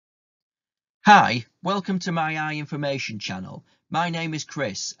Hi, welcome to my eye information channel. My name is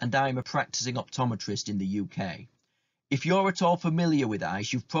Chris and I am a practicing optometrist in the UK. If you're at all familiar with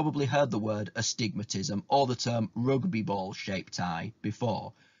eyes, you've probably heard the word astigmatism or the term rugby ball shaped eye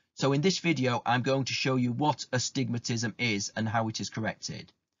before. So in this video, I'm going to show you what astigmatism is and how it is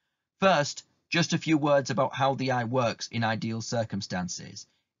corrected. First, just a few words about how the eye works in ideal circumstances.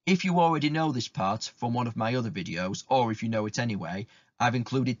 If you already know this part from one of my other videos, or if you know it anyway, I've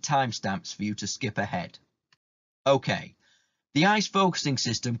included timestamps for you to skip ahead. Okay, the eye's focusing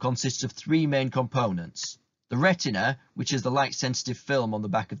system consists of three main components. The retina, which is the light-sensitive film on the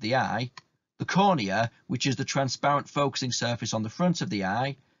back of the eye, the cornea, which is the transparent focusing surface on the front of the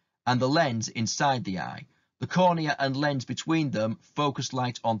eye, and the lens inside the eye. The cornea and lens between them focus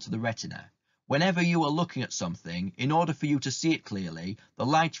light onto the retina. Whenever you are looking at something, in order for you to see it clearly, the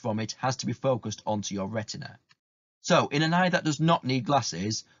light from it has to be focused onto your retina. So, in an eye that does not need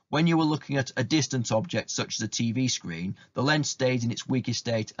glasses, when you are looking at a distant object such as a TV screen, the lens stays in its weakest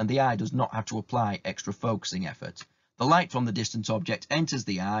state and the eye does not have to apply extra focusing effort. The light from the distant object enters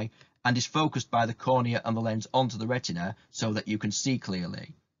the eye and is focused by the cornea and the lens onto the retina so that you can see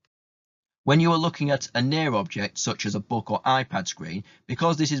clearly. When you are looking at a near object such as a book or iPad screen,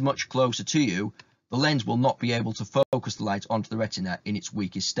 because this is much closer to you, the lens will not be able to focus the light onto the retina in its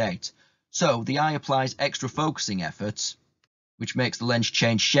weakest state. So the eye applies extra focusing efforts, which makes the lens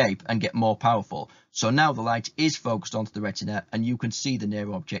change shape and get more powerful. So now the light is focused onto the retina and you can see the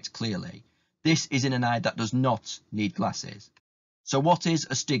near object clearly. This is in an eye that does not need glasses. So what is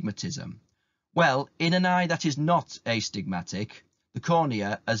astigmatism? Well, in an eye that is not astigmatic, the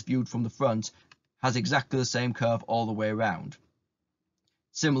cornea, as viewed from the front, has exactly the same curve all the way around,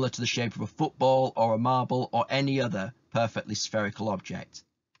 similar to the shape of a football or a marble or any other perfectly spherical object.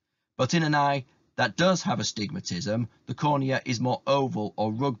 But in an eye that does have astigmatism, the cornea is more oval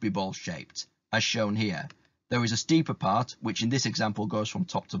or rugby ball shaped, as shown here. There is a steeper part, which in this example goes from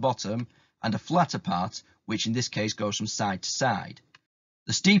top to bottom, and a flatter part, which in this case goes from side to side.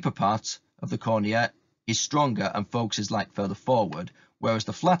 The steeper part of the cornea is stronger and focuses light further forward, whereas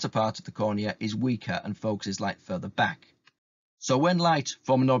the flatter part of the cornea is weaker and focuses light further back. So when light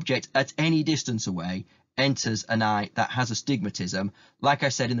from an object at any distance away enters an eye that has astigmatism, like I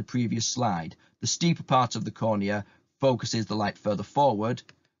said in the previous slide, the steeper part of the cornea focuses the light further forward,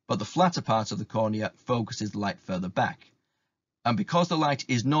 but the flatter part of the cornea focuses the light further back. And because the light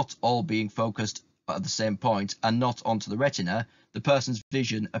is not all being focused at the same point and not onto the retina, the person's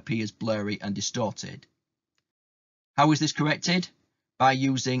vision appears blurry and distorted. How is this corrected? By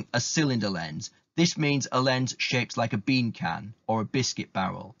using a cylinder lens. This means a lens shaped like a bean can or a biscuit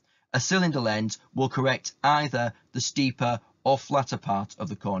barrel. A cylinder lens will correct either the steeper or flatter part of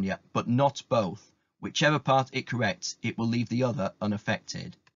the cornea, but not both. Whichever part it corrects, it will leave the other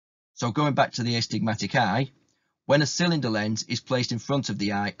unaffected. So going back to the astigmatic eye, when a cylinder lens is placed in front of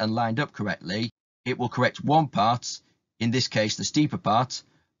the eye and lined up correctly, it will correct one part, in this case the steeper part,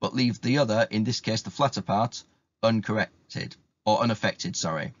 but leave the other, in this case the flatter part, unaffected.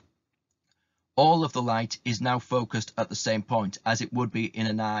 All of the light is now focused at the same point as it would be in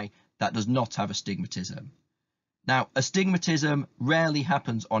an eye that does not have astigmatism. Now, astigmatism rarely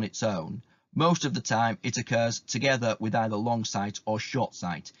happens on its own. Most of the time it occurs together with either long sight or short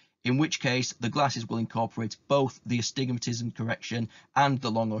sight, in which case the glasses will incorporate both the astigmatism correction and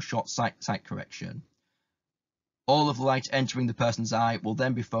the long or short sight correction. All of the light entering the person's eye will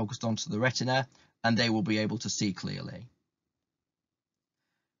then be focused onto the retina and they will be able to see clearly.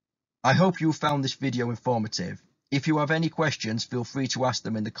 I hope you found this video informative. If you have any questions, feel free to ask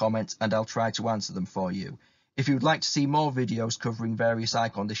them in the comments and I'll try to answer them for you. If you would like to see more videos covering various eye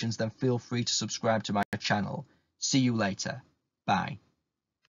conditions, then feel free to subscribe to my channel. See you later. Bye.